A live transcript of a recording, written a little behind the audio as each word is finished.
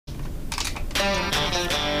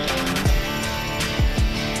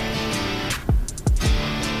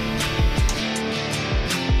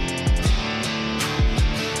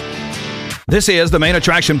This is the Main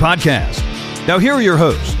Attraction Podcast. Now here are your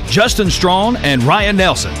hosts, Justin Strawn and Ryan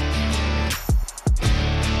Nelson.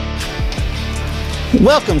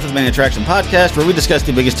 Welcome to the Main Attraction Podcast, where we discuss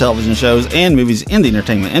the biggest television shows and movies in the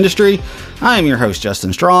entertainment industry. I am your host,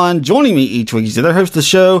 Justin Strawn. Joining me each week is the other host of the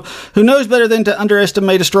show, who knows better than to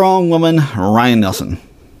underestimate a strong woman, Ryan Nelson.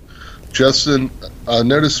 Justin, I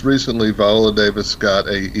noticed recently Viola Davis got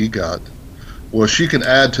a EGOT. Well, she can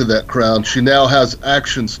add to that crown. She now has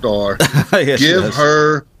action star. Yes, give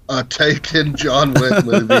her a Taken John Wick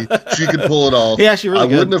movie. She could pull it off. Yeah, she really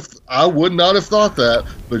could. I would not have thought that,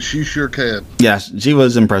 but she sure can. Yes, she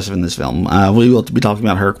was impressive in this film. We will be talking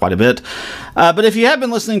about her quite a bit. But if you have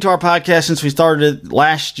been listening to our podcast since we started it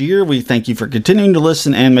last year, we thank you for continuing to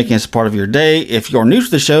listen and making us a part of your day. If you're new to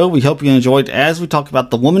the show, we hope you enjoyed as we talk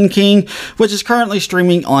about The Woman King, which is currently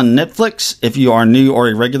streaming on Netflix. If you are new or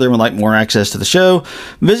a regular and would like more access to the show,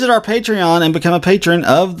 visit our Patreon and become a patron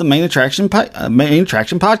of the Main Attraction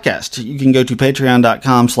Podcast. You can go to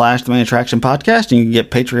patreon.com/the Main Attraction Podcast and you can get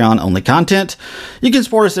Patreon-only content. You can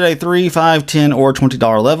support us at a $3, $5, $10, or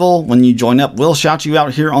 $20 level. When you join up, we'll shout you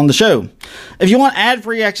out here on the show. If you want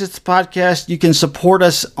ad-free access to the podcast, you can support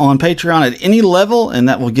us on Patreon at any level, and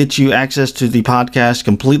that will get you access to the podcast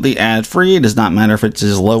completely ad-free. It does not matter if it's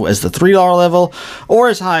as low as the $3 level or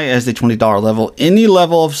as high as the $20 level. Any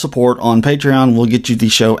level of support on Patreon will get you the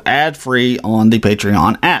show ad-free on the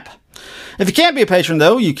Patreon app. If you can't be a patron,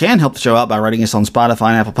 though, you can help the show out by rating us on Spotify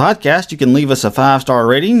and Apple Podcasts. You can leave us a 5-star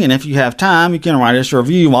rating, and if you have time, you can write us a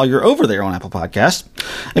review while you're over there on Apple Podcasts.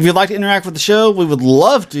 If you'd like to interact with the show, we would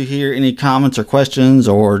love to hear any comments or questions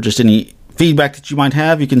or just any feedback that you might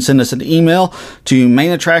have. You can send us an email to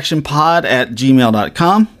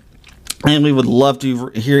mainattractionpod@gmail.com. And we would love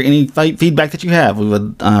to hear any feedback that you have. We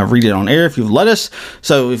would read it on air if you would let us.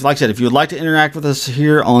 So, like I said, if you would like to interact with us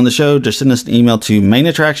here on the show, just send us an email to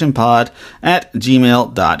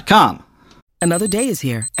mainattractionpod@gmail.com. Another day is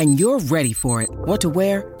here, and you're ready for it. What to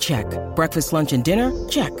wear? Check. Breakfast, lunch, and dinner?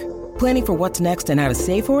 Check. Planning for what's next and how to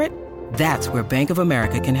save for it? That's where Bank of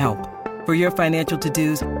America can help. For your financial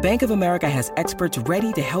to-dos, Bank of America has experts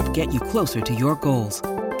ready to help get you closer to your goals.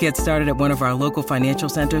 Get started at one of our local financial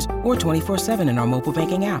centers or 24/7 in our mobile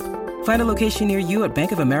banking app. Find a location near you at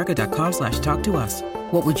bankofamerica.com/talktous.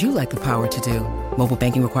 What would you like the power to do? Mobile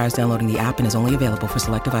banking requires downloading the app and is only available for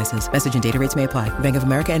select devices. Message and data rates may apply. Bank of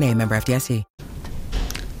America N.A., member FDIC.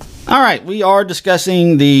 All right, we are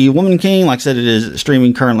discussing The Woman King. Like I said, it is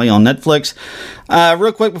streaming currently on Netflix.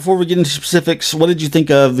 Real quick, before we get into specifics, what did you think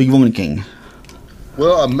of The Woman King?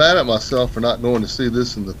 Well, I'm mad at myself for not going to see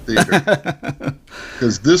this in the theater.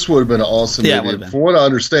 Because this would have been an awesome movie. From what I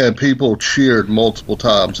understand, people cheered multiple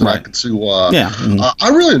times, and I can see why. Yeah. Mm-hmm. I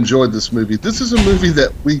really enjoyed this movie. This is a movie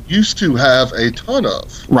that we used to have a ton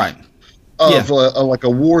of. Right. Like a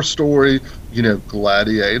war story,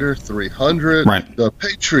 Gladiator, 300, right. The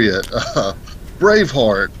Patriot,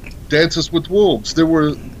 Braveheart, Dances with Wolves.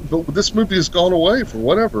 But this movie has gone away for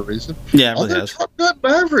whatever reason. Yeah, it really has. Top Gun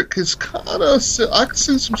Maverick is kind of, I can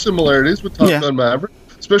see some similarities with Top Gun Maverick,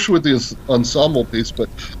 especially with the ensemble piece. But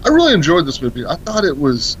I really enjoyed this movie. I thought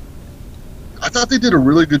they did a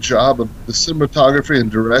really good job of the cinematography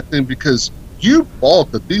and directing, because you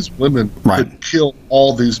bought that these women could kill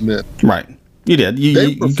all these men. Right. You did.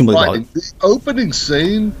 You completely bought it. The opening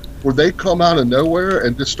scene where they come out of nowhere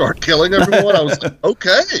and just start killing everyone, I was like,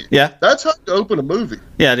 okay. Yeah. That's how you open a movie.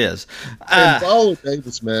 Yeah, it is. And Viola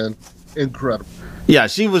Davis, man, incredible. Yeah,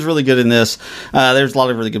 she was really good in this. There's a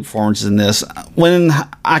lot of really good performances in this. When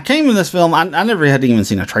I came in this film, I never had even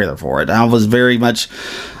seen a trailer for it. I was very much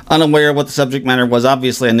unaware of what the subject matter was.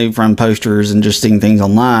 Obviously, I knew from posters and just seeing things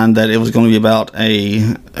online that it was going to be about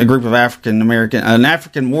a group of African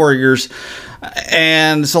warriors.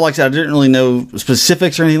 And so, like I said, I didn't really know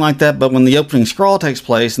specifics or anything like that. But when the opening scroll takes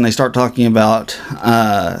place and they start talking about,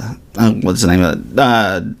 what's the name of it?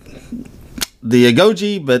 The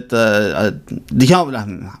Agoji, but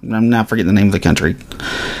I'm now forgetting the name of the country.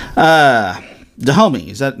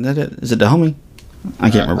 Dahomey. Is that it? Is it Dahomey?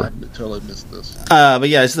 I can't remember. I totally missed this. But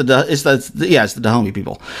yeah, it's the Dahomey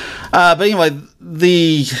people. But anyway,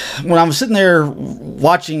 when I was sitting there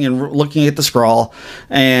watching and looking at the scroll,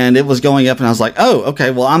 and it was going up, and I was like, oh,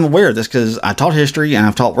 okay, well, I'm aware of this because I taught history and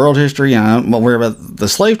I've taught world history and I'm aware about the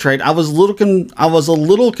slave trade. I was a little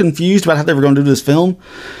confused about how they were going to do this film.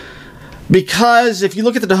 Because if you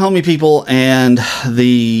look at the Dahomey people and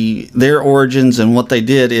their origins and what they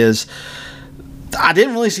did is, I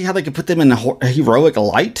didn't really see how they could put them in a heroic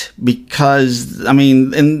light because, I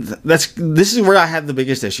mean, and this is where I have the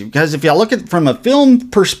biggest issue. Because if you look at it from a film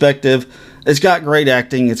perspective, it's got great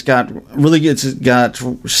acting. It's got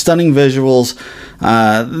stunning visuals.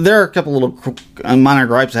 There are a couple little minor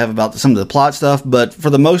gripes I have about some of the plot stuff, but for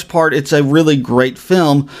the most part, it's a really great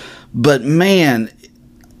film. But man,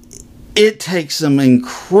 it takes some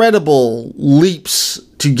incredible leaps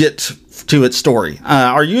to get to its story.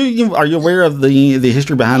 Are you aware of the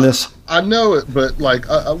history behind this? I know it, but like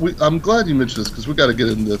I'm glad you mentioned this because we got to get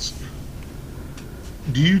into this.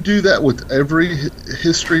 Do you do that with every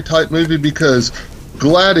history type movie? Because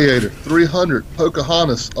Gladiator, 300,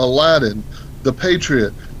 Pocahontas, Aladdin, The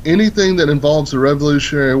Patriot, anything that involves the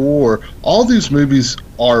Revolutionary War, all these movies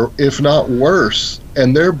are, if not worse,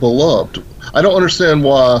 and they're beloved. I don't understand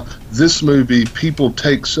why this movie, people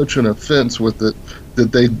take such an offense with it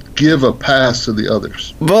that they give a pass to the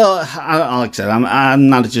others. Well, like I said, I'm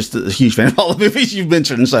not just a huge fan of all the movies you've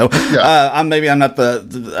mentioned, so yeah. I'm not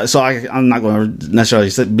I'm not going to necessarily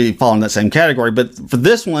be following that same category. But for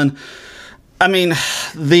this one, I mean,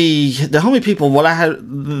 the Dahomey people,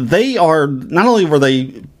 they are not only were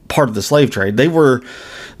they part of the slave trade, they were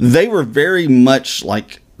very much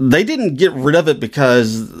like. They didn't get rid of it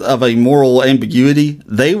because of a moral ambiguity.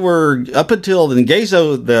 They were, up until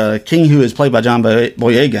Ngezo, the king who is played by John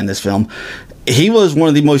Boyega in this film, he was one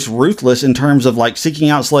of the most ruthless in terms of like seeking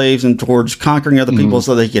out slaves and towards conquering other people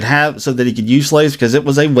so that he could use slaves, because it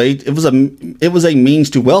was a means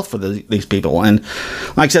to wealth for these people. And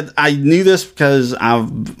like I said, I knew this because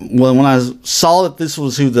when I saw that this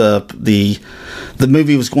was who the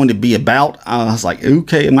movie was going to be about, I was like,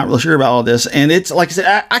 okay, I'm not really sure about all this. And it's like I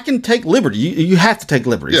said, I can take liberty. You have to take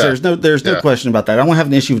liberties. Yeah. There's no question about that. I don't have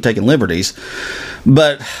an issue with taking liberties.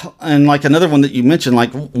 But, and like another one that you mentioned,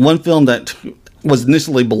 like one film that was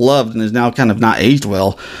initially beloved and is now kind of not aged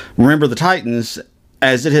well, Remember the Titans,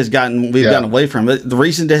 as it has we've gotten away from it. The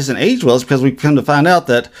reason it hasn't aged well is because we've come to find out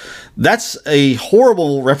that that's a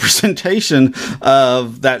horrible representation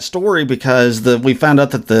of that story, because we found out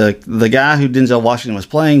that the guy who Denzel Washington was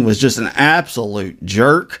playing was just an absolute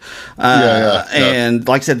jerk. And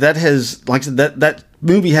like I said, that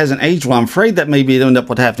movie hasn't aged well. I'm afraid that maybe it ended up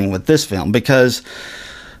what's happening with this film, because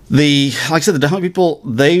like I said, the Dahomey people,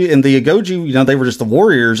 and the Agoji, they were just the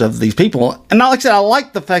warriors of these people. And like I said, I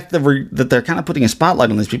like the fact that they're kind of putting a spotlight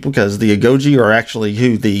on these people, because the Agoji are actually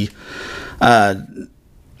who the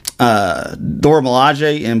Dora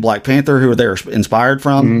Milaje in Black Panther, who they're inspired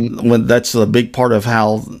from. That's a big part of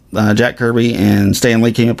how Jack Kirby and Stan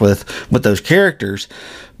Lee came up with those characters.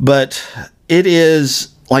 But it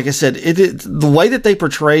is, like I said, the way that they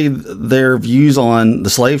portray their views on the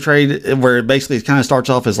slave trade, where it basically kind of starts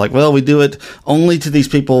off as like, well, we do it only to these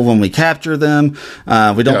people when we capture them.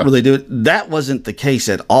 We don't really do it. That wasn't the case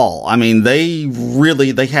at all. I mean, they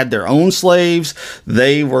had their own slaves.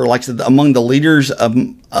 They were, like I said, among the leaders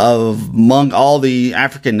among all the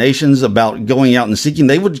African nations about going out and seeking.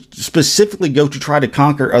 They would specifically go to try to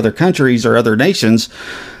conquer other countries or other nations,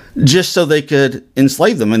 just so they could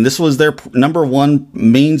enslave them. And this was their number one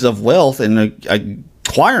means of wealth, and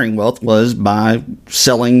acquiring wealth was by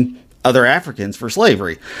selling other Africans for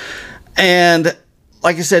slavery. And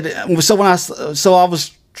like I said, so I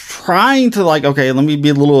was trying to like, okay, let me be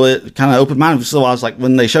a little kind of open-minded. So I was like,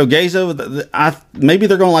 when they show Ngezo, maybe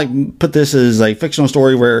they're going to like put this as a fictional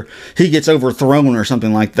story where he gets overthrown or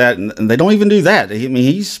something like that. And they don't even do that. I mean,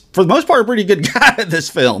 he's, for the most part, a pretty good guy in this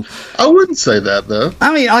film. I wouldn't say that, though.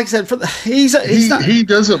 I mean, like I said, he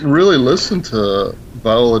doesn't really listen to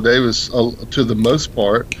Viola Davis to the most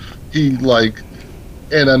part.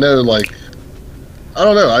 And I know, like, I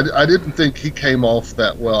don't know. I didn't think he came off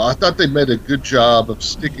that well. I thought they made a good job of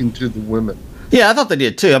sticking to the women. Yeah, I thought they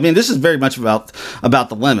did too. I mean, this is very much about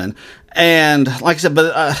the women, and like I said,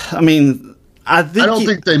 but I mean, I don't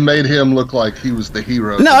think they made him look like he was the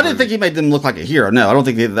hero. No, I didn't think he made them look like a hero. No, I don't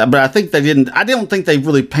think that. But I think they didn't. I don't think they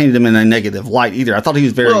really painted him in a negative light either. I thought he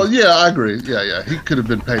was very. Well, yeah, I agree. Yeah, he could have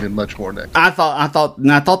been painted much more negative. I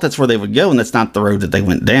thought that's where they would go, and that's not the road that they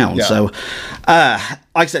went down. Yeah. So, like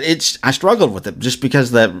I said, I struggled with it just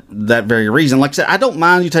because of that very reason. Like I said, I don't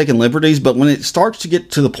mind you taking liberties, but when it starts to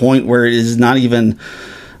get to the point where it is not even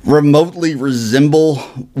remotely resemble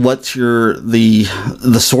what's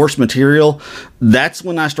the source material, that's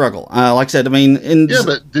when I struggle. Like I said, I mean,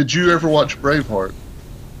 but did you ever watch Braveheart?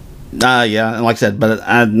 Yeah, like I said, but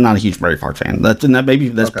I'm not a huge Braveheart fan.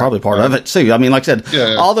 That's probably part of it too. I mean, like I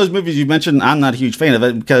said, all those movies you mentioned, I'm not a huge fan of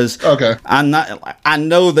it because I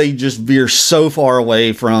know they just veer so far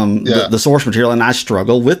away from the source material, and I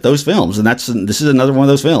struggle with those films. And this is another one of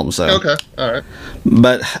those films. So okay, all right.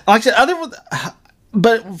 But like I said,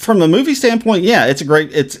 But from a movie standpoint, yeah, it's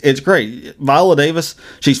great. Viola Davis,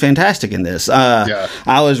 she's fantastic in this.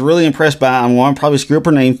 I was really impressed by, I'm going to probably screw up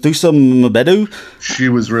her name, Thusa Mbedu. She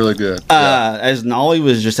was really good. As Nolly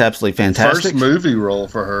was just absolutely fantastic. First movie role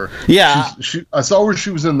for her. Yeah. I saw where she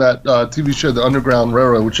was in that TV show, The Underground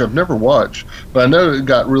Railroad, which I've never watched, but I know it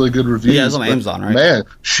got really good reviews. Yeah, it's on Amazon, right? Man,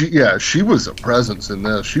 she was a presence in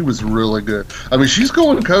this. She was really good. I mean, she's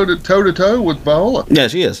going toe to toe with Viola. Yeah,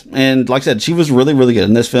 she is. And like I said, she was really, really good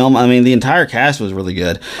in this film. I mean, the entire cast was really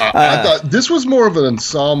good. I thought this was more of an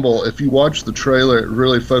ensemble. If you watch the trailer, it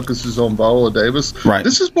really focuses on Viola Davis. Right.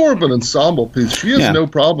 This is more of an ensemble piece. She has no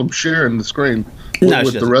problem sharing the screen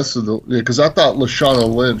with the rest of the... Because I thought Lashana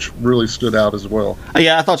Lynch really stood out as well.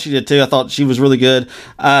 Yeah, I thought she did too. I thought she was really good.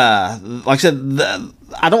 Like I said...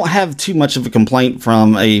 I don't have too much of a complaint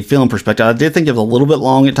from a film perspective. I did think it was a little bit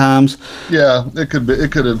long at times. Yeah, it could be.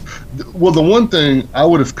 It could have. Well, the one thing I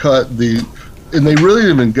would have cut and they really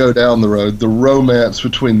didn't even go down the road, the romance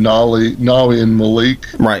between Nawi and Malik.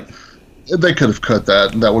 Right. They could have cut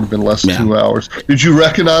that, and that would have been less than 2 hours. Did you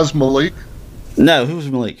recognize Malik? No, who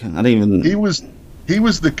was Malik? I didn't even... He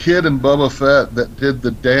was the kid in Boba Fett that did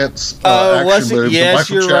the dance action move. Yes,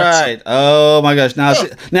 you're Jackson. right. Oh my gosh! Now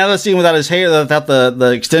that's seen without his hair, without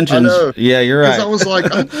the extensions. I know. Yeah, you're right. I was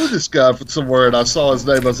like, I knew this guy from somewhere, and I saw his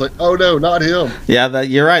name. I was like, oh no, not him. Yeah,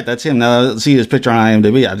 you're right. That's him. Now I see his picture on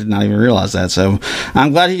IMDb. I did not even realize that. So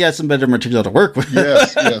I'm glad he got some better material to work with.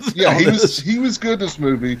 Yes. Yeah, he was good in this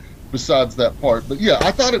movie. Besides that part, but yeah,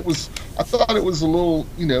 I thought it was a little,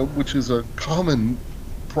 which is a common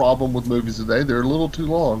problem with movies today. They're a little too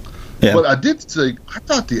long. Yeah. But I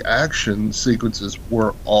thought the action sequences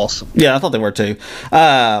were awesome. Yeah, I thought they were too.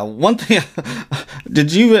 One thing,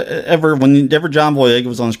 did you ever, whenever John Boyega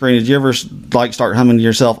was on screen, did you ever start humming to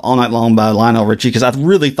yourself "All Night Long" by Lionel Richie? Because I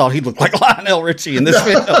really thought he looked like Lionel Richie in this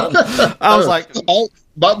film. I was like,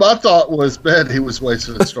 my thought was, man, he was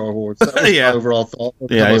wasted in Star Wars. That was my overall thought.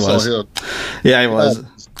 Yeah, he was. Yeah, he was.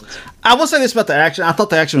 I will say this about the action. I thought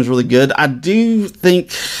the action was really good. I do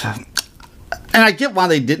think, and I get why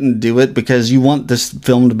they didn't do it, because you want this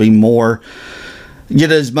film to be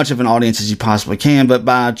get as much of an audience as you possibly can. But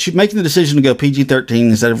by making the decision to go PG-13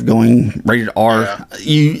 instead of going rated R,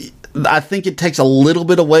 I think it takes a little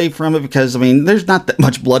bit away from it, because, I mean, there's not that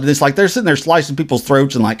much blood in this. Like, they're sitting there slicing people's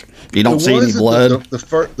throats, and, you don't see any blood.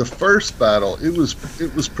 The first battle, it was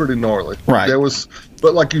pretty gnarly. Right.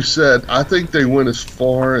 But like you said, I think they went as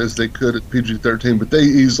far as they could at PG-13, but they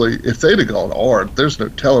easily, if they'd have gone R, there's no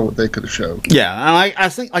telling what they could have shown. Yeah, and I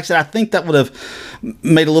think, like I said, I think that would have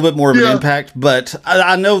made a little bit more of an impact, but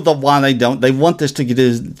I know why they don't. They want this to get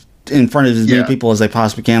in front of as many people as they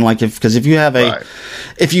possibly can. Because if you have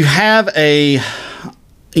if you're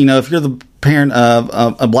the parent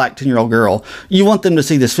of a black 10-year-old girl, you want them to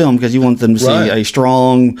see this film because you want them to see a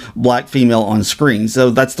strong black female on screen. So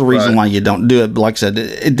that's the reason why you don't do it. But like I said,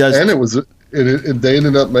 it does. And they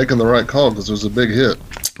ended up making the right call, because it was a big hit.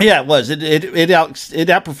 Yeah, it was. It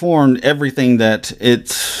outperformed everything that it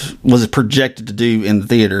was projected to do in the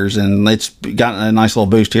theaters, and it's gotten a nice little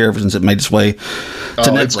boost here ever since it made its way to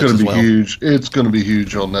Netflix. It's going to be huge. It's going to be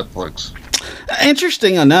huge on Netflix.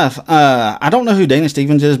 Interesting enough, I don't know who Dana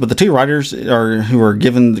Stevens is, but the two writers who are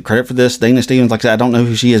given the credit for this, Dana Stevens, like I said, I don't know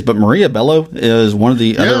who she is, but Maria Bello is one of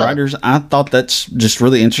the other writers. I thought that's just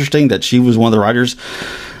really interesting that she was one of the writers.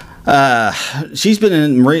 She's been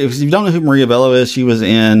in if you don't know who Maria Bello is, she was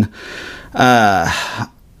in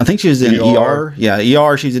I think she was in ER. Yeah,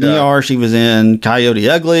 ER. She's in ER. She was in Coyote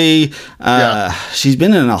Ugly. She's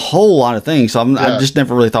been in a whole lot of things. So I just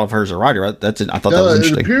never really thought of her as a writer. That's it. I thought that was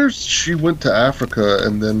interesting. It appears she went to Africa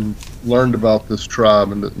and then learned about this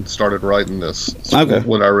tribe and started writing this. Okay.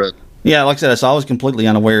 What I read. Yeah, like I said, so I was completely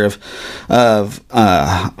unaware of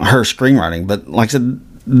her screenwriting. But like I said,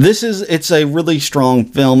 it's a really strong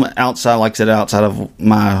film outside of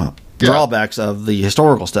my drawbacks of the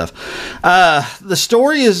historical stuff. The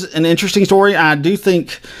story is an interesting story. I do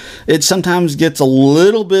think it sometimes gets a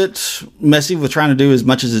little bit messy with trying to do as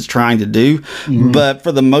much as it's trying to do. Mm-hmm. But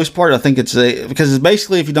for the most part, I think because it's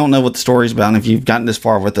basically, if you don't know what the story is about, and if you've gotten this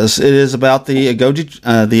far with us, it is about the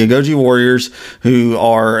Agoji warriors, who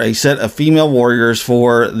are a set of female warriors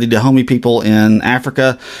for the Dahomey people in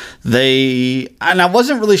Africa. And I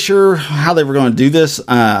wasn't really sure how they were going to do this,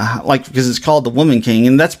 because it's called the Woman King,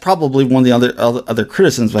 and that's probably one of the other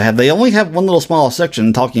criticisms they have. They only have one little small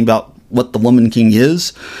section talking about what the Woman King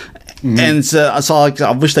is. Mm-hmm. And so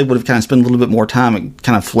I wish they would have kind of spent a little bit more time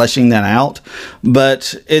kind of fleshing that out.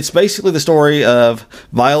 But it's basically the story of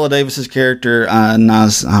Viola Davis's character, I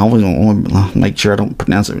always want to make sure I don't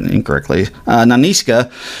pronounce it incorrectly,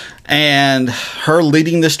 Naniska. and her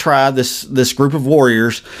leading this tribe, this group of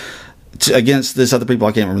warriors against this other people.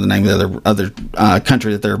 I can't remember the name of the other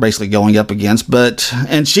country that they're basically going up against.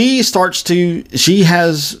 And she is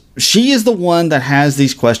the one that has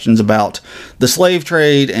these questions about the slave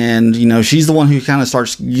trade, and she's the one who kind of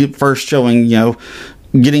starts first showing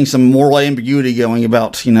getting some moral ambiguity going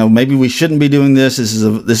about maybe we shouldn't be doing this. This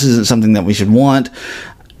isn't something that we should want.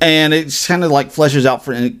 And it's kind of like fleshes out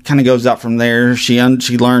and it kind of goes out from there. She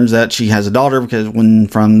learns that she has a daughter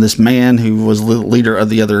from this man who was the leader of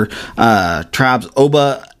the other tribes,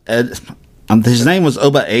 Oba. His name was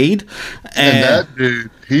Oba Aid. And that dude,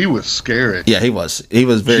 he was scary. Yeah, he was. He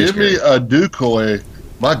was very scary. Jimmy Adukoye,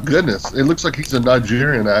 my goodness, it looks like he's a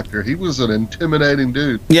Nigerian actor. He was an intimidating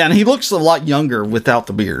dude. Yeah, and he looks a lot younger without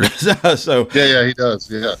the beard. So yeah, he does.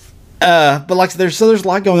 Yeah. But there's a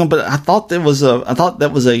lot going on. But I thought that was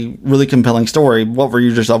a really compelling story. What were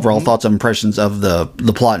your just overall thoughts and impressions of the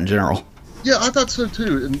plot in general? Yeah, I thought so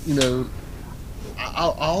too. And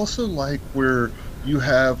I also like where you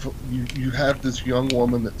have this young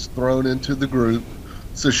woman that's thrown into the group.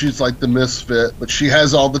 So she's like the misfit, but she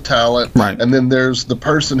has all the talent. Right. And then there's the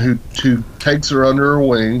person who takes her under her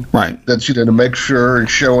wing. Right. That to make sure and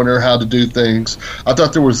showing her how to do things. I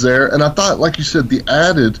thought there was there. And I thought, like you said, the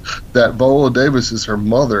added that Viola Davis is her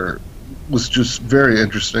mother was just very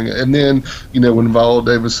interesting. And then, when Viola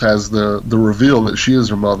Davis has the reveal that she is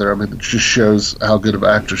her mother, I mean, it just shows how good of an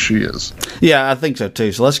actress she is. Yeah, I think so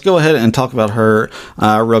too. So let's go ahead and talk about her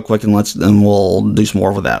real quick, and we'll do some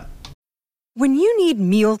more with that. When you need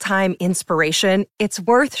mealtime inspiration, it's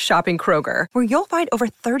worth shopping Kroger, where you'll find over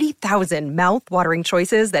 30,000 mouth-watering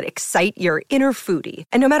choices that excite your inner foodie.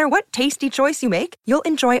 And no matter what tasty choice you make, you'll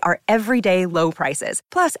enjoy our everyday low prices,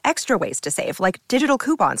 plus extra ways to save, like digital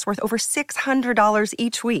coupons worth over $600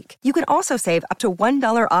 each week. You can also save up to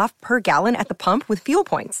 $1 off per gallon at the pump with fuel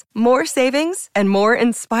points. More savings and more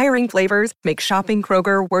inspiring flavors make shopping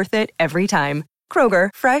Kroger worth it every time. Kroger,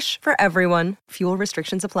 fresh for everyone. Fuel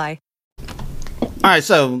restrictions apply. All right,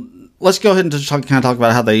 so let's go ahead and just talk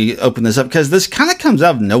about how they open this up, because this kind of comes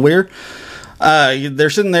out of nowhere.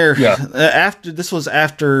 They're sitting there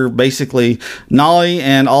after basically Nolly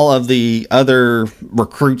and all of the other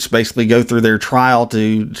recruits basically go through their trial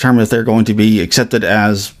to determine if they're going to be accepted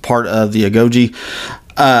as part of the Agoge.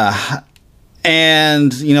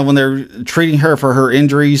 And, when they're treating her for her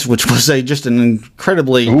injuries, which was just an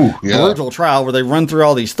incredibly brutal trial where they run through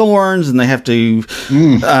all these thorns and they have to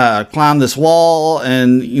climb this wall.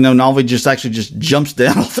 And, Nolly just jumps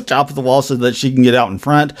down off the top of the wall so that she can get out in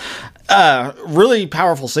front. Really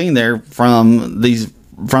powerful scene there from these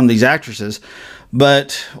actresses.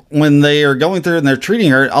 But when they are going through and they're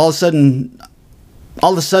treating her, all of a sudden,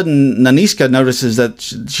 Nanisca notices that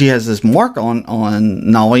she has this mark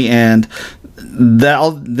on Nolly, and then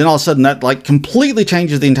all of a sudden that completely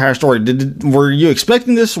changes the entire story. Were you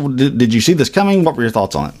expecting this? Did you see this coming? What were your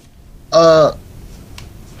thoughts on it?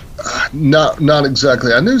 Not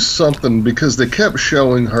exactly. I knew something because they kept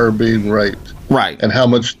showing her being raped. Right. And how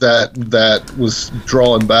much that was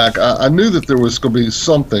drawing back. I knew that there was going to be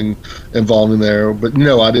something involved in there, but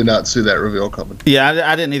no, I did not see that reveal coming. Yeah,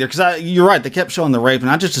 I didn't either, because you're right. They kept showing the rape, and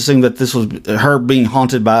I just assumed that this was her being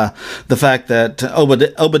haunted by the fact that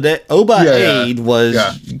Oba Aid was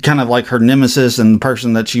kind of like her nemesis and the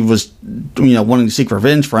person that she was, wanting to seek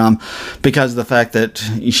revenge from because of the fact that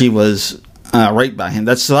she was raped by him.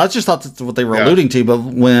 I just thought that's what they were alluding to, but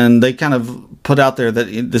when they kind of put out there that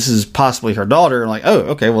this is possibly her daughter, like, oh,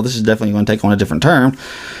 okay, well, this is definitely going to take on a different turn.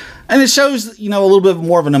 And it shows, a little bit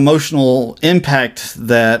more of an emotional impact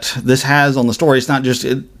that this has on the story. It's not just,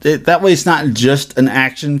 that way it's not just an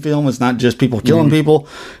action film. It's not just people killing people.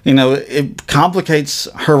 It complicates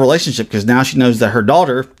her relationship because now she knows that her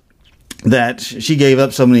daughter that she gave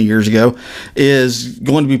up so many years ago is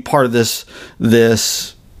going to be part of this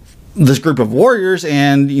group of warriors,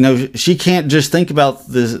 and she can't just think about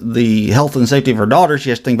the health and safety of her daughter. She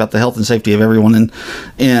has to think about the health and safety of everyone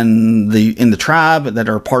in the tribe that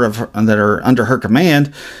are under her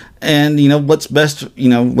command, and what's best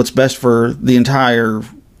for the entire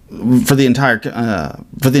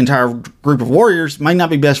group of warriors might not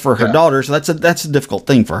be best for her daughter. So that's a difficult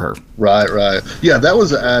thing for her. Right. Yeah, that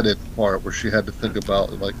was an added part where she had to think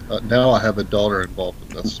about now I have a daughter involved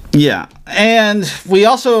in this. Yeah, and we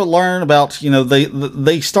also learn about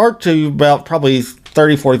they start to about probably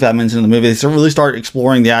 30-45 minutes into the movie, they really start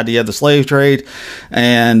exploring the idea of the slave trade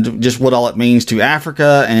and just what all it means to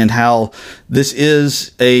Africa and how this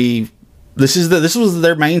is this was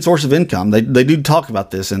their main source of income. They do talk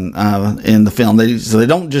about this in the film. So they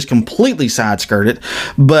don't just completely side skirt it,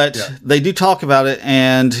 but they do talk about it.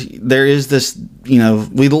 And there is this,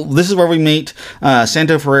 this is where we meet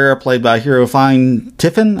Santo Ferreira, played by Hero Fine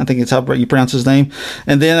Tiffin. I think it's how you pronounce his name.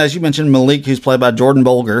 And then, as you mentioned, Malik, who's played by Jordan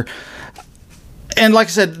Bolger. And like I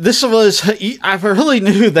said, I really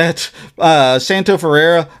knew that Santo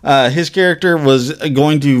Ferreira, his character was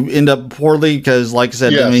going to end up poorly because, like I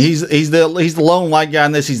said, I mean, he's the lone white guy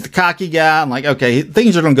in this. He's the cocky guy. I'm like, okay,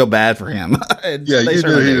 things are going to go bad for him. You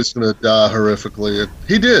knew he was going to die horrifically. And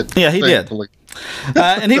he did. Yeah, he did.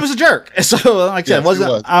 And he was a jerk. So, like I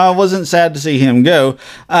said, I wasn't sad to see him go.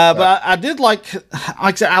 But I did like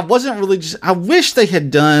I said, I wasn't really I wish they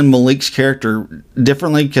had done Malik's character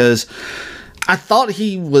differently because I thought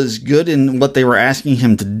he was good in what they were asking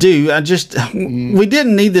him to do. We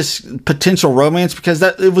didn't need this potential romance because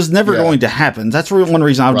it was never going to happen. That's one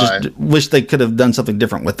reason I just wish they could have done something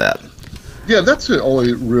different with that. Yeah, that's the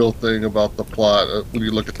only real thing about the plot when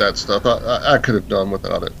you look at that stuff. I could have done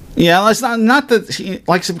without it. Yeah, it's not that,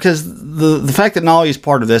 like I said, because the fact that Nolly is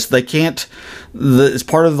part of this, they can't. It's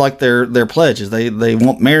part of like their pledges. They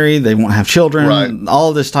won't marry, they won't have children. Right. All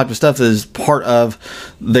of this type of stuff is part of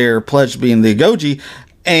their pledge, being the Agoge.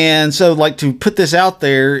 And so, like, to put this out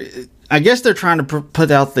there, I guess they're trying to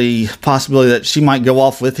put out the possibility that she might go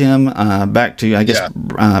off with him back to, I guess,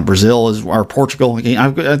 Brazil or Portugal. I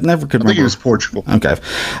never could remember. I think it was Portugal. Okay.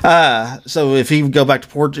 So if he would go back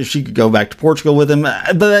to if she could go back to Portugal with him,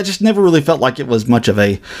 but that just never really felt like it was much of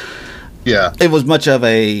a. Yeah, it was much of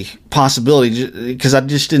a possibility because I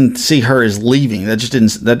just didn't see her as leaving. That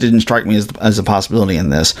didn't strike me as a possibility in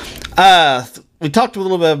this. We talked a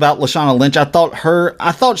little bit about Lashana Lynch. I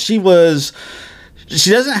thought she was. She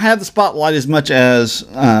doesn't have the spotlight as much as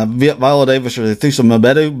Viola Davis or Thuso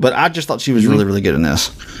Mbedu, but I just thought she was really, really good in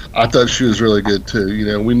this. I thought she was really good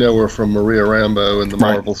too. We know her from Maria Rambo in the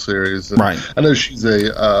Marvel series. And I know she's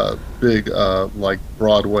a big like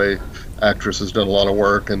Broadway actress, has done a lot of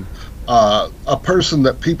work, and a person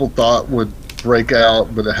that people thought would break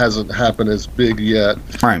out, but it hasn't happened as big yet.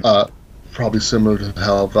 Right. Probably similar to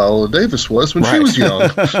how Viola Davis was when she was young,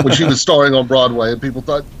 when she was starring on Broadway, and people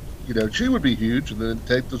thought, she would be huge, and then it'd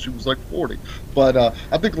take till she was like 40. But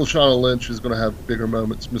I think Lashana Lynch is going to have bigger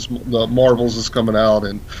moments. The Marvels is coming out,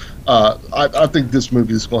 and I think this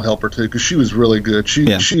movie is going to help her too because she was really good. She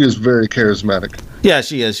is very charismatic. Yeah,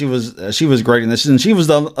 she is. She was great in this, and she was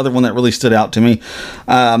the other one that really stood out to me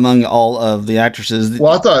among all of the actresses.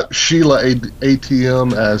 Well, I thought Sheila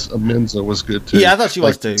ATM as Amenza was good too. Yeah, I thought she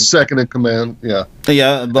was too. Second in command. Yeah.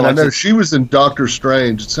 Yeah, but I know she was in Doctor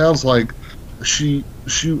Strange. It sounds like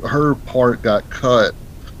her part got cut.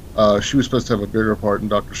 She was supposed to have a bigger part in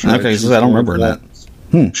Doctor Strange. Okay, so I don't remember that.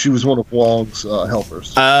 She was one of Wong's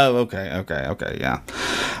helpers. Oh, okay, yeah.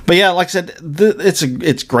 But yeah, like I said,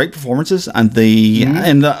 it's great performances, and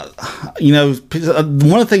one of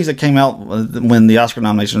the things that came out when the Oscar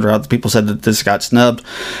nominations were out, people said that this got snubbed.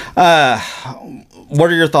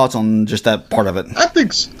 What are your thoughts on just that part of it? I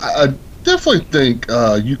definitely think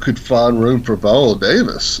you could find room for Viola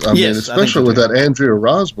Davis. I mean, especially with that Andrea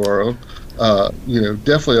Riseborough,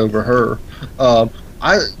 definitely over her.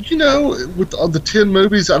 With the 10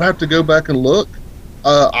 movies, I'd have to go back and look.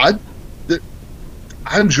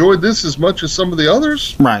 I enjoyed this as much as some of the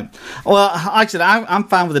others. Right. Well, like I said, I'm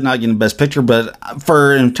fine with it not getting Best Picture, but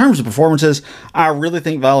in terms of performances, I really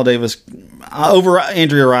think Viola Davis over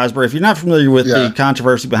Andrea Riseborough. If you're not familiar with the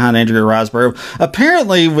controversy behind Andrea Riseborough,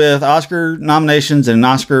 apparently with Oscar nominations and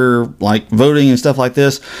Oscar voting and stuff like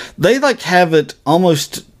this, they have it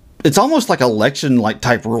almost. It's almost like election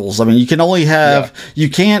type rules. I mean, you can only have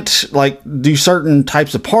you can't do certain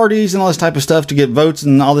types of parties and all this type of stuff to get votes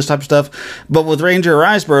and all this type of stuff. But with Andrea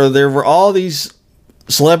Riseborough, there were all these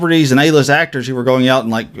celebrities and A-list actors who were going out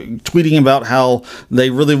and tweeting about how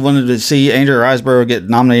they really wanted to see Andrea Riseborough get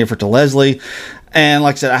nominated for To Leslie. And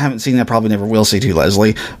like I said, I haven't seen that, probably never will see To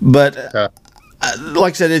Leslie. But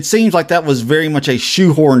like I said, it seems like that was very much a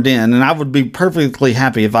shoehorned in, and I would be perfectly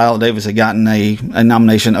happy if Viola Davis had gotten a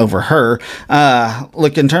nomination over her.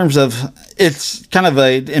 Look, in terms of, it's kind of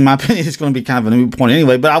in my opinion, it's going to be kind of a moot point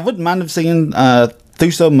anyway, but I wouldn't mind seeing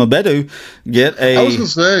Thuso Mbedu get a... I was going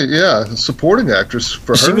to say, supporting actress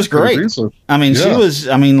for her. She was great. I mean, she was,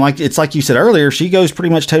 it's like you said earlier, she goes pretty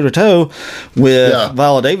much toe-to-toe with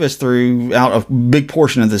Viola Davis throughout a big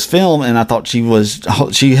portion of this film, and I thought she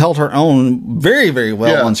held her own very, very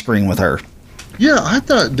well on screen with her. Yeah, I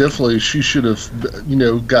thought definitely she should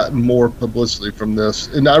have, gotten more publicity from this,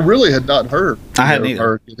 and I really had not heard. I hadn't either.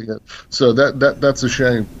 Her getting it, so that's a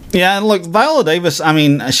shame. Yeah, and look, Viola Davis. I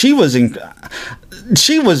mean, she was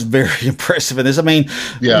very impressive in this. I mean,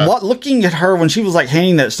 looking at her when she was like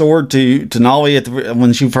handing that sword to Nolly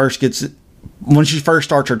when she first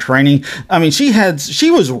starts her training. I mean, she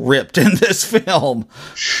was ripped in this film.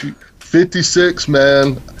 56,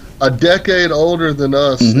 man. A decade older than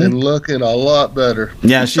us and looking a lot better.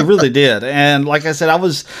 Yeah, she really did. And like I said, I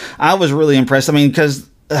was really impressed. I mean, because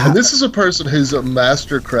and this is a person who's a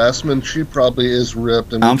master craftsman. She probably is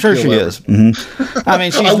ripped. And I'm sure she is. Mm-hmm. I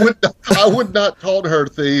mean, I would not call her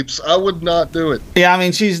thieves. I would not do it. Yeah, I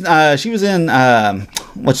mean, she was in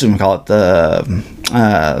what's it call it,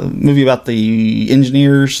 the movie about the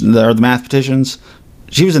engineers or the mathematicians.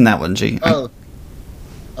 She was in that, wasn't she? Oh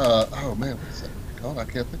man. I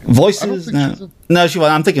can't think of Voices? No, she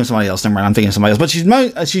wasn't. I'm thinking of somebody else. Never mind. I'm thinking of somebody else. But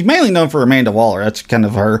she's mainly known for Amanda Waller. That's kind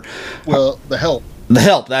of her. Well, The Help. The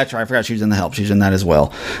Help. That's right. I forgot she was in The Help. She's in that as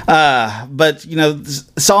well. But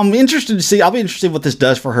so I'm interested to see. I'll be interested what this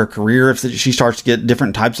does for her career if she starts to get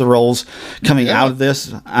different types of roles coming out of this.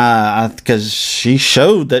 Because she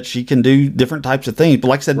showed that she can do different types of things. But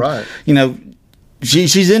like I said, right.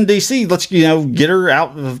 She's in DC. Let's get her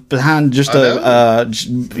out behind get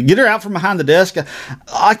her out from behind the desk. Like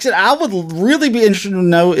I said, I would really be interested to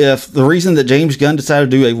know if the reason that James Gunn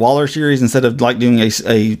decided to do a Waller series instead of like doing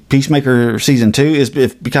a Peacemaker season 2 is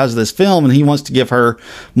because of this film, and he wants to give her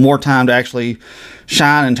more time to actually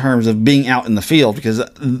shine in terms of being out in the field. Because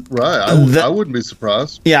I wouldn't be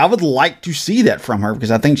surprised. Yeah, I would like to see that from her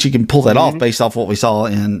because I think she can pull that off based off what we saw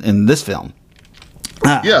in this film.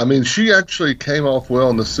 Yeah, I mean, she actually came off well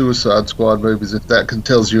in the Suicide Squad movies, if that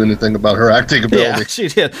tells you anything about her acting ability. Yeah, she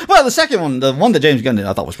did. Well, the second one, the one that James Gunn did,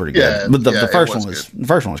 I thought was pretty good. But the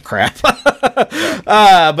first one was crap.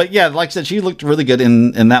 But yeah, like I said, she looked really good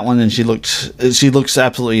in that one, and she looks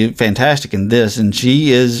absolutely fantastic in this, and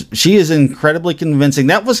she is incredibly convincing.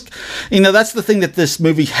 That was, that's the thing that this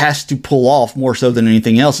movie has to pull off more so than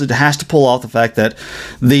anything else. It has to pull off the fact that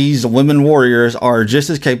these women warriors are just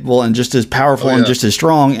as capable and just as powerful and just as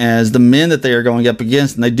strong as the men that they are going up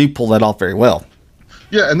against, and they do pull that off very well.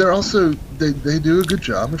 Yeah, and they're also they do a good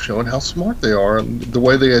job of showing how smart they are and the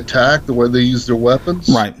way they attack, the way they use their weapons.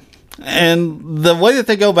 Right. And the way that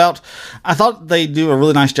they go about, I thought they do a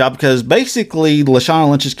really nice job because basically Lashana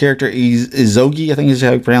Lynch's character is Zogi, I think is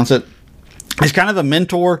how you pronounce it. He's kind of a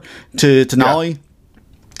mentor to Nolly.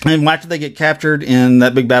 And after they get captured in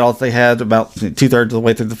that big battle that they had about 2/3 of the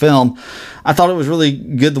way through the film, I thought it was really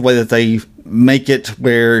good the way that they make it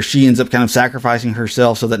where she ends up kind of sacrificing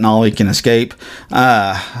herself so that Nolly can escape.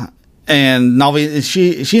 And Nolly,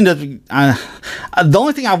 she ended up. The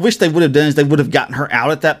only thing I wish they would have done is they would have gotten her out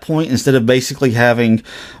at that point instead of basically having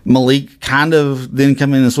Malik kind of then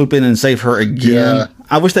come in and swoop in and save her again. Yeah.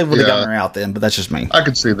 I wish they would have gotten her out then, but that's just me. I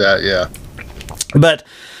could see that, yeah. But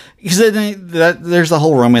because there's the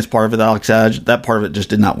whole romance part of it. Like I said, that part of it just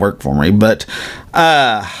did not work for me. But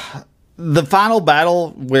the final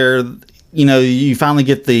battle where you finally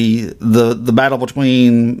get the battle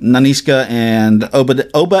between Naniska and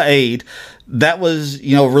Oba Aid. That was,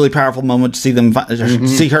 a really powerful moment to see them,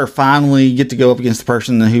 see her finally get to go up against the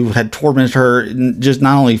person who had tormented her, just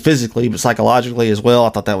not only physically but psychologically as well. I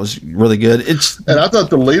thought that was really good. And I thought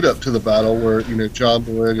the lead up to the battle, where John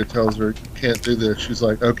Boyega tells her you can't do this, she's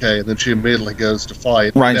like, okay, and then she immediately goes to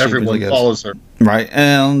fight. Right, and everyone follows her. Right,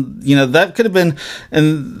 and that could have been,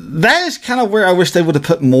 and that is kind of where I wish they would have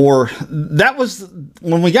put more. That was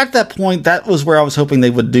when we got to that point. That was where I was hoping they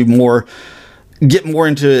would do more. Get more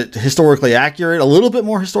into it historically accurate, a little bit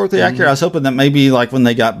more historically accurate. I was hoping that maybe like when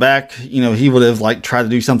they got back, he would have like tried to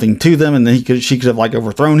do something to them, and then she could have like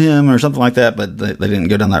overthrown him or something like that. But they didn't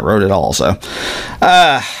go down that road at all. So,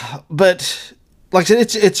 but like I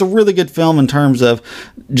said, it's a really good film in terms of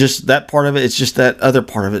just that part of it. It's just that other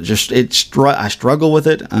part of it. I struggle with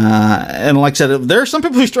it. And like I said, there are some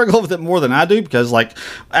people who struggle with it more than I do because like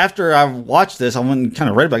after I watched this, I went and kind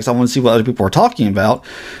of read about it because I wanted to see what other people were talking about.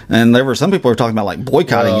 And there were some people who were talking about like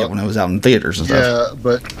boycotting it when it was out in theaters and stuff. Yeah,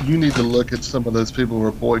 but you need to look at some of those people who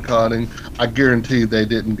were boycotting. I guarantee they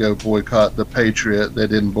didn't go boycott The Patriot. They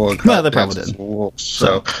didn't boycott. No, they probably didn't.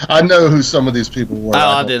 So I know who some of these people were.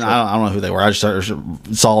 I didn't. I don't know who they were. I just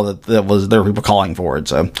saw that there were people calling for it.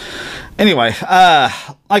 So, Anyway, like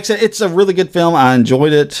I said, it's a really good film. I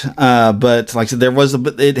enjoyed it, but like I said,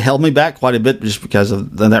 it held me back quite a bit just because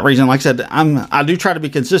of that reason. Like I said, I do try to be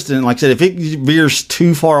consistent. Like I said, if it veers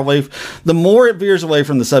too far away, the more it veers away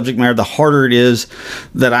from the subject matter, the harder it is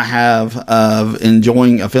that I have of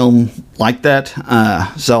enjoying a film like that.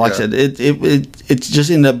 So, like I said, it's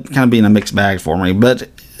just ended up kind of being a mixed bag for me. But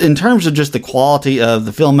in terms of just the quality of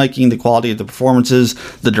the filmmaking, the quality of the performances,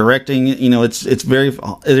 the directing,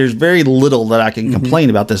 there's very little that I can complain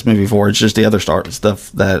about this movie for. It's just the other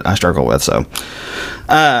stuff that I struggle with. So,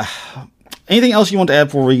 anything else you want to add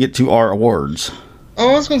before we get to our awards?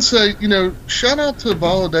 Oh, I was going to say, shout out to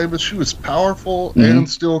Viola Davis. She was powerful and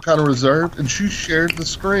still kind of reserved, and she shared the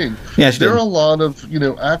screen. Yeah, she did. There are a lot of,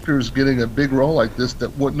 actors getting a big role like this that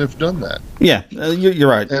wouldn't have done that. Yeah, you're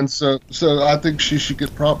right. And so I think she should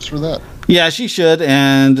get props for that. Yeah, she should,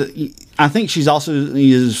 and I think she's also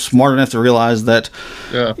is smart enough to realize that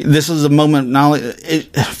this is a moment.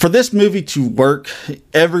 For this movie to work,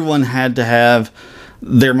 everyone had to have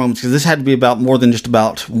their moments, because this had to be about more than just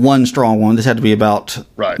about one strong woman. This had to be about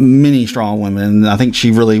many strong women, and I think she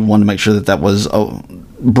really wanted to make sure that was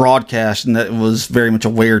broadcast and that it was very much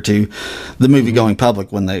aware to the movie going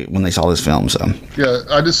public when they saw this film. So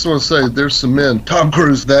I just want to say there's some men, Tom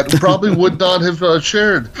Cruise, that probably would not have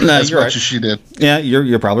shared as much as she did. Yeah,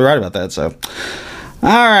 you're probably right about that. So, all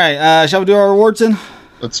right, shall we do our awards then?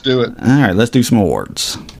 Let's do it. All right, let's do some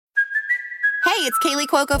awards. Hey, it's Kaylee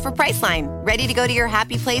Cuoco for Priceline. Ready to go to your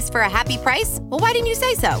happy place for a happy price? Well, why didn't you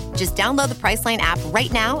say so? Just download the Priceline app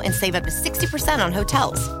right now and save up to 60% on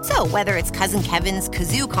hotels. So whether it's Cousin Kevin's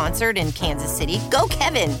Kazoo Concert in Kansas City, go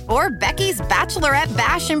Kevin, or Becky's Bachelorette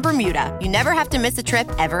Bash in Bermuda, you never have to miss a trip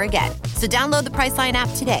ever again. So download the Priceline app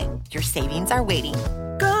today. Your savings are waiting.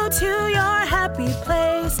 Go to your happy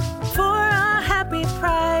place for a happy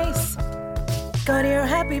price. Go to your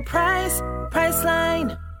happy price,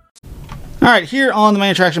 Priceline. All right, here on the Main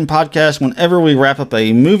Attraction Podcast, whenever we wrap up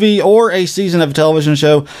a movie or a season of a television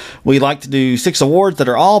show, we like to do 6 awards that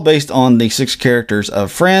are all based on the 6 characters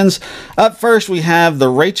of Friends. Up first, we have the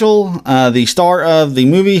Rachel, the star of the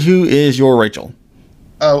movie. Who is your Rachel?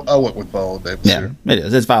 I went with Viola Davis. Yeah, here. It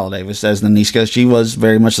is. It's Viola Davis as Niska. She was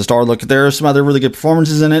very much the star. Look, there are some other really good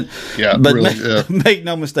performances in it. Yeah, but really, make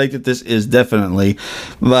no mistake that this is definitely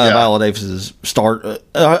Viola Davis's star,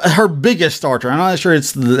 her biggest star turn. I'm not sure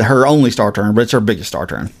it's her only star turn, but it's her biggest star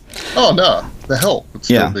turn. Oh no, The Help would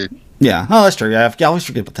still be. Yeah, oh, that's true. I always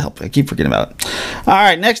forget about The Help. I keep forgetting about it. All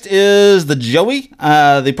right, next is the Joey,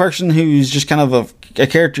 the person who's just kind of a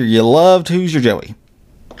character you loved. Who's your Joey?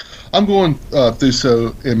 I'm going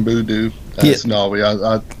Thuso Mbudu as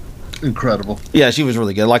Nawi. Incredible. Yeah, she was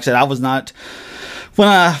really good. Like I said, I was not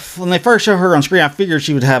when they first showed her on screen. I figured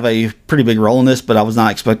she would have a pretty big role in this, but I was not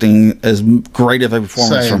expecting as great of a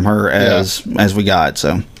performance from her as we got.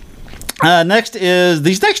 So. Next is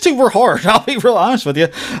these next 2 were hard. I'll be real honest with you.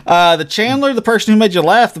 The Chandler, the person who made you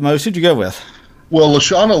laugh the most. Who'd you go with? Well,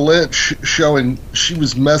 Lashana Lynch showing she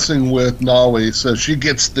was messing with Nawi, so she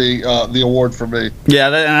gets the award for me. Yeah,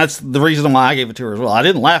 that's the reason why I gave it to her as well. I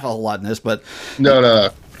didn't laugh a whole lot in this, but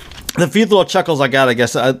no. The few little chuckles I got, I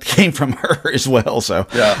guess, came from her as well. So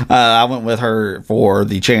I went with her for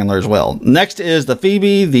the Chandler as well. Next is the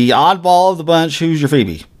Phoebe, the oddball of the bunch. Who's your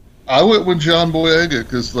Phoebe? I went with John Boyega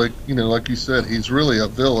because, like you said, he's really a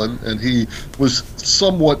villain, and he was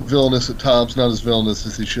somewhat villainous at times, not as villainous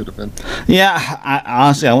as he should have been. Yeah,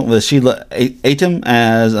 I went with Sheila Atim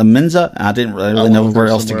as Amenza. I didn't really know where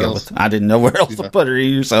else to go with. I didn't know where else to put her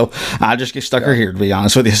either, so I just stuck her here, to be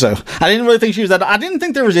honest with you. So I didn't really think she was that. I didn't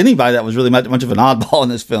think there was anybody that was really much of an oddball in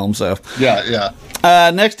this film. So yeah.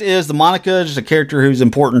 Next is the Monica, just a character who's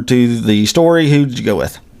important to the story. Who did you go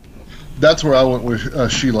with? That's where I went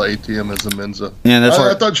with Sheila ATM as Amenza. Yeah,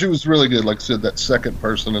 I thought she was really good. Like I said, that second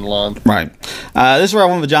person in line. Right. This is where I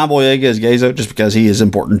went with John Boyega as Gazo, just because he is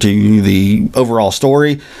important to the overall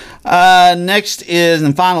story. Next is,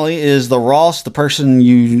 and finally, is the Ross,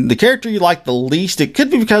 the character you like the least. It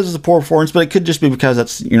could be because it's a poor performance, but it could just be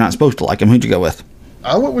because you're not supposed to like him. Who'd you go with?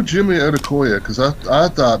 I went with Jimmy Odukoya because I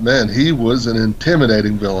thought, man, he was an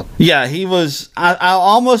intimidating villain. Yeah, he was. I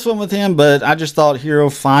almost went with him, but I just thought Hero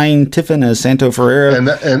Fine Tiffin as Santo Ferreira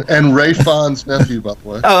and Ray Fine's nephew, by the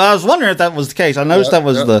way. Oh, I was wondering if that was the case. I noticed that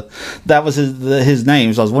was his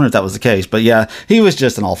name, so I was wondering if that was the case. But yeah, he was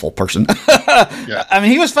just an awful person. I mean,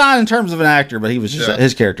 he was fine in terms of an actor, but he was just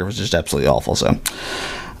his character was just absolutely awful. So.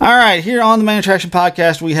 All right, here on the Main Attraction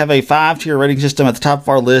Podcast, we have a 5-tier rating system. At the top of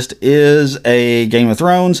our list is a Game of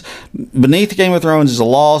Thrones. Beneath Game of Thrones is a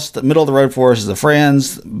Lost. The middle of the road for us is the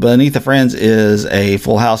Friends. Beneath the Friends is a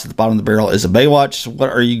Full House. At the bottom of the barrel is a Baywatch. What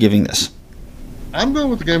are you giving this? I'm going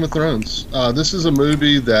with the Game of Thrones. This is a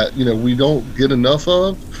movie that we don't get enough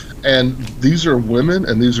of, and these are women,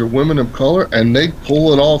 and these are women of color, and they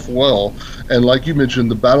pull it off well. And like you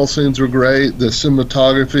mentioned, the battle scenes are great, the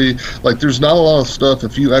cinematography. Like, there's not a lot of stuff,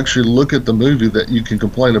 if you actually look at the movie, that you can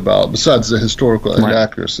complain about, besides the historical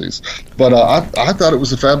inaccuracies. But I thought it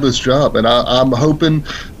was a fabulous job, and I'm hoping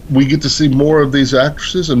we get to see more of these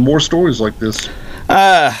actresses and more stories like this.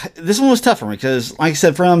 This one was tough for me because, like I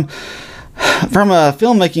said, from a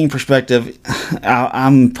filmmaking perspective,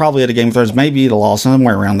 I'm probably at a Game of Thrones, maybe at a loss,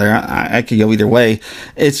 somewhere around there. I could go either way.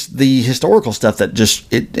 It's the historical stuff that just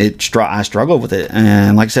I struggle with it,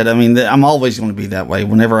 and like I said, I mean, I'm always going to be that way.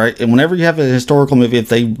 Whenever you have a historical movie, if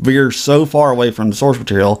they veer so far away from the source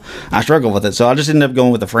material, I struggle with it. So I just ended up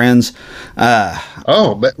going with The Friends.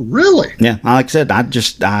 But really? Yeah, like I said, I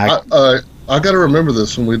got to remember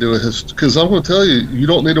this when we do it, because I'm going to tell you, you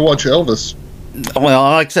don't need to watch Elvis. Well,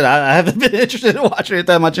 like I said, I haven't been interested in watching it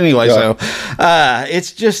that much anyway. Yeah. So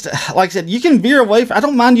it's just, like I said, you can veer away. I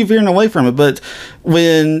don't mind you veering away from it, but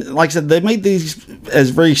when, like I said, they made these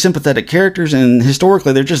as very sympathetic characters, and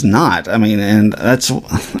historically they're just not. I mean, and I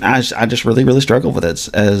just really, really struggle with it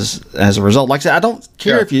as a result. Like I said, I don't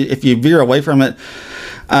care if you veer away from it,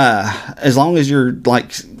 as long as you're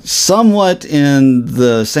like somewhat in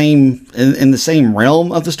the same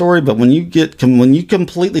realm of the story. But when you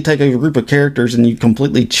completely take a group of characters and you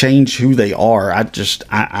completely change who they are,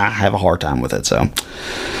 I have a hard time with it.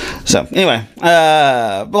 So anyway,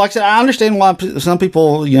 but like I said, I understand why some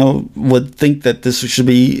people would think that this should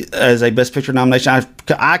be as a Best Picture nomination.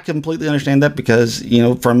 I completely understand that, because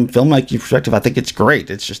from filmmaking perspective, I think it's great.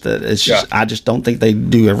 It's just that I just don't think they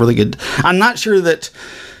do a really good. I'm not sure that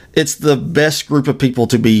it's the best group of people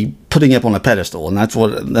to be putting up on a pedestal, and that's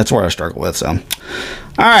what I struggle with. So, all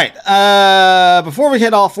right. Before we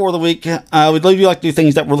head off for the week, we'd like to do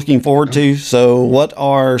things that we're looking forward to. So, what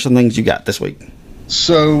are some things you got this week?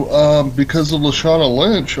 So, because of Lashana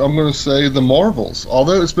Lynch, I'm going to say The Marvels.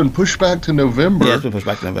 Although it's been pushed back to November. Yeah, it's been pushed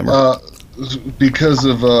back to November. Because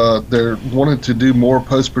of they're wanting to do more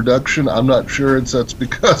post-production. I'm not sure that's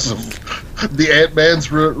because of the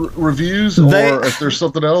Ant-Man's reviews, or if there's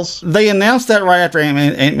something else. They announced that right after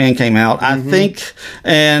Ant-Man came out, I think,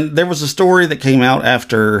 and there was a story that came out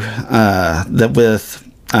after that with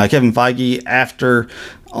Kevin Feige after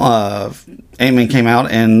Ant-Man came out,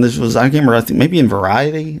 and this was, I can't remember, I think maybe in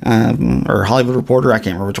Variety or Hollywood Reporter, I can't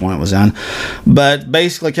remember which one it was on, but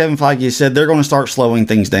basically Kevin Feige said they're going to start slowing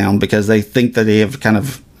things down because they think that they have kind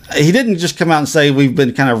of, he didn't just come out and say we've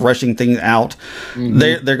been kind of rushing things out.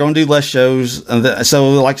 They're going to do less shows.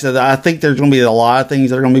 So, like I said, I think there's going to be a lot of things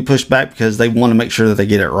that are going to be pushed back because they want to make sure that they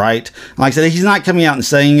get it right. Like I said, he's not coming out and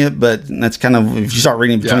saying it, but that's kind of, if you start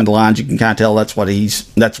reading between the lines, you can kind of tell that's what he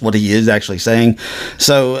is actually saying.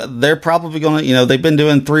 So they're probably going to, they've been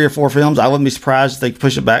doing 3 or 4 films. I wouldn't be surprised if they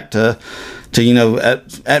push it back to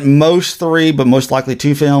at most 3, but most likely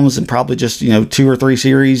 2 films, and probably just 2 or 3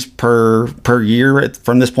 series per year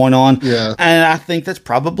from this point on. Yeah, and I think that's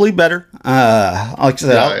probably better. Like I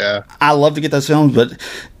said, I love to get those films, but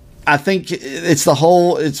I think it's the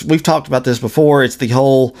whole. We've talked about this before. It's the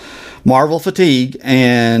whole Marvel fatigue,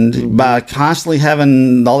 and by constantly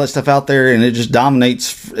having all that stuff out there, and it just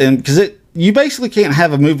dominates. And because you basically can't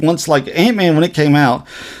have a movie once, like Ant-Man when it came out.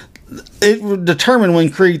 It would determine when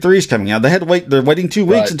Creed 3 is coming out. They had to wait. They're waiting 2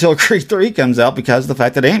 weeks until Creed 3 comes out because of the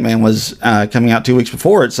fact that Ant-Man was coming out 2 weeks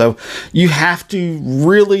before it. So you have to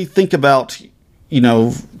really think about,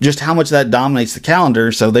 just how much that dominates the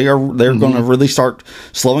calendar. So they're going to really start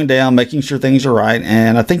slowing down, making sure things are right.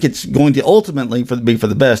 And I think it's going to ultimately be for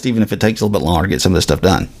the best, even if it takes a little bit longer to get some of this stuff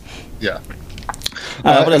done. Yeah.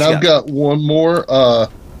 And I've got one more.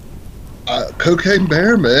 Cocaine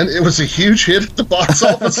Bear, man, it was a huge hit at the box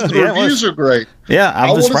office. The reviews are great. Yeah, I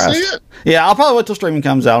was surprised. See it. Yeah, I'll probably wait till streaming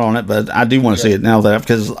comes out on it, but I do want to see it now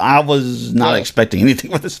because I was not expecting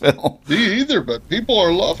anything with this film. Me either, but people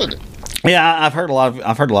are loving it. Yeah, I've heard a lot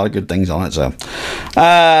of good things on it. So,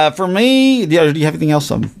 for me, do you have anything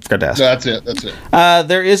else? I forgot to ask. That's it.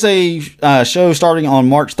 There is a show starting on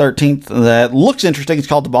March 13th that looks interesting. It's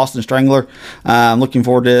called The Boston Strangler. I'm looking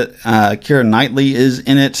forward to it. Keira Knightley is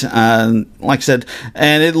in it. Like I said,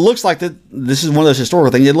 and it looks like that this is one of those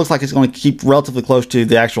historical things. It looks like it's going to keep relatively close to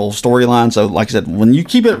the actual storyline. So, like I said, when you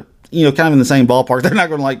keep it kind of in the same ballpark, they're not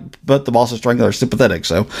going to but the Boston Strangler sympathetic.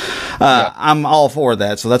 So I'm all for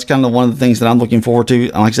that. So that's kind of one of the things that I'm looking forward to.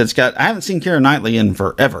 And like I said, I haven't seen Keira Knightley in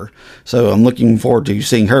forever, so I'm looking forward to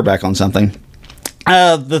seeing her back on something. One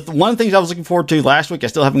of the things I was looking forward to last week, I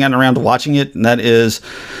still haven't gotten around to watching it, and that is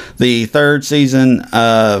the third season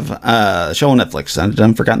of a show on Netflix.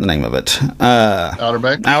 I've forgotten the name of it. Outer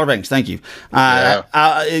Banks? Outer Banks, thank you. Yeah.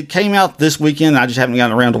 It came out this weekend. I just haven't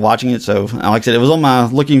gotten around to watching it. So, like I said, it was on my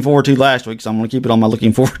looking forward to last week, so I'm going to keep it on my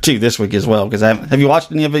looking forward to this week as well. Because have you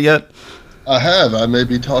watched any of it yet? I have. I may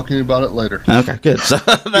be talking about it later. Okay, good. So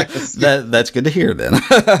that's good to hear then.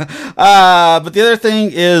 But the other thing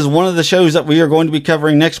is one of the shows that we are going to be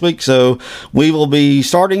covering next week. So we will be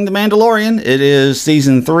starting The Mandalorian. It is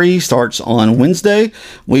season 3, starts on Wednesday.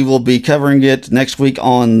 We will be covering it next week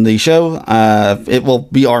on the show. It will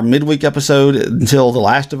be our midweek episode until The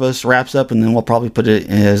Last of Us wraps up, and then we'll probably put it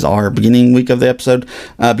as our beginning of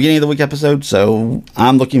the week episode. So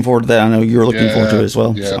I'm looking forward to that. I know you're looking forward to it as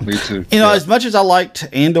well. Yeah, so. Me too. As much as I liked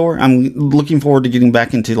Andor, I'm looking forward to getting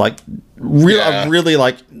back into really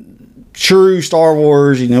like true Star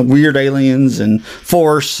Wars, weird aliens and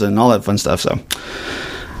Force and all that fun stuff. So,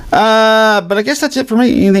 but I guess that's it for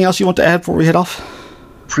me. Anything else you want to add before we head off?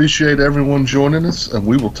 Appreciate everyone joining us, and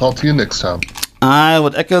we will talk to you next time. I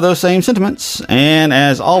would echo those same sentiments. And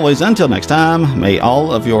as always, until next time, may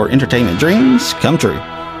all of your entertainment dreams come true.